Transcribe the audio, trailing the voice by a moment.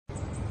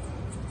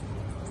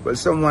Well,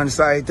 someone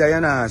said, I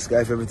ask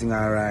if everything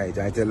alright.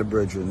 I tell the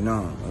brethren,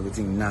 no,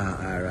 everything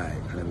not alright,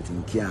 and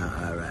everything can't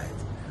alright.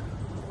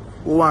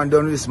 Who want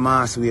done this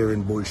mask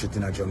wearing bullshit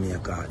in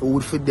Jamaica? Who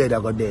would fit dead,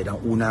 I go dead, and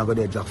who not go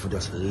dead, just for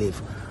just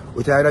live?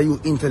 With either you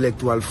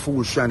intellectual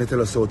fools trying to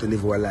tell us how to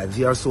live our lives.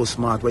 You are so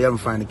smart, why you haven't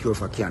found the cure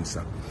for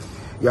cancer?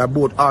 You are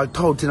both all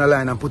out in a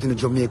line and putting the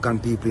Jamaican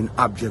people in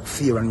abject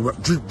fear and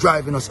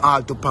driving us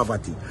all to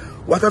poverty.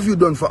 What have you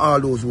done for all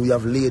those who you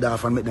have laid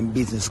off and made them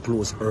business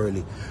close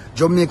early?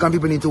 Jamaican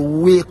people need to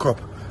wake up.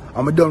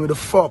 I'm done with the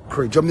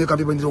fuckery. Jamaican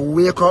people need to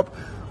wake up.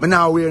 But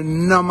now we're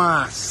no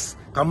mask.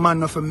 Because man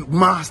no for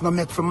mask no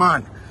make for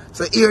man.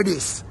 So hear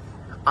this.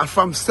 And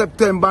from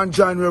September and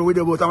January with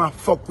the boat, I'm going to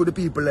fuck with the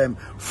people them.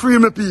 Free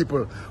my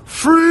people.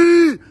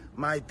 Free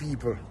my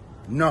people.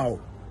 Now.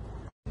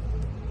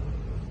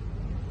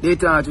 They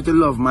thought you to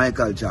love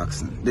Michael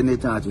Jackson. Then they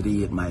thought you to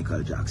hate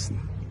Michael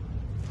Jackson.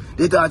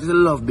 They thought you to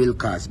love Bill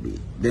Cosby.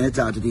 Then they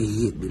thought you to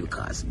hate Bill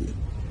Cosby.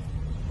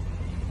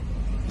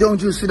 Don't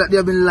you see that they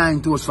have been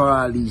lying to us for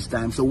all these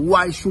times? So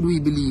why should we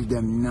believe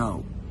them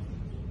now?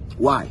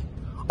 Why?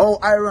 How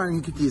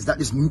ironic it is that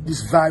this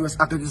virus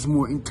actually is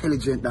more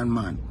intelligent than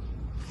man.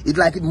 It's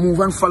like it move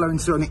and follow in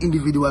certain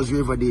individuals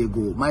wherever they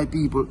go. My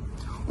people,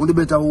 you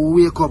better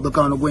wake up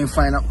because you go and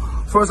find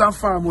out. First and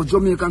foremost,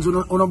 Jamaicans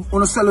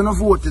on selling a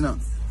vote, you know.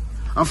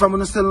 And from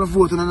on selling a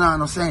vote, you know,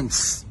 no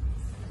sense.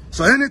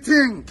 So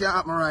anything can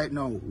happen right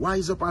now.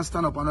 Wise up and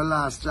stand up on the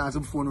last chance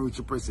before you reach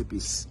a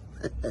precipice.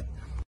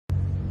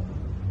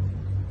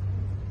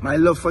 My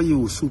love for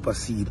you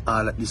supersede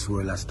all that this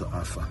world has to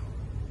offer.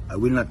 I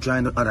will not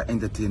join the other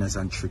entertainers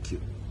and trick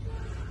you.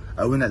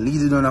 I will not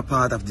lead you down a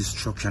path of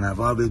destruction. I've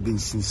always been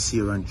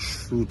sincere and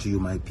true to you,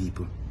 my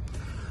people.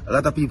 A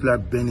lot of people are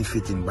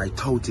benefiting by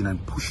touting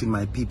and pushing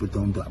my people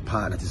down to a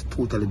path that is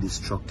totally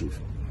destructive.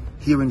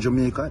 Here in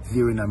Jamaica,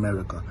 here in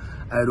America,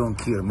 I don't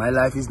care. My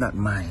life is not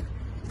mine.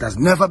 It has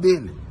never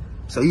been.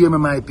 So hear me,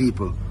 my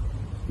people.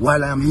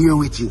 While I'm here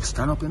with you,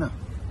 stand up, you know.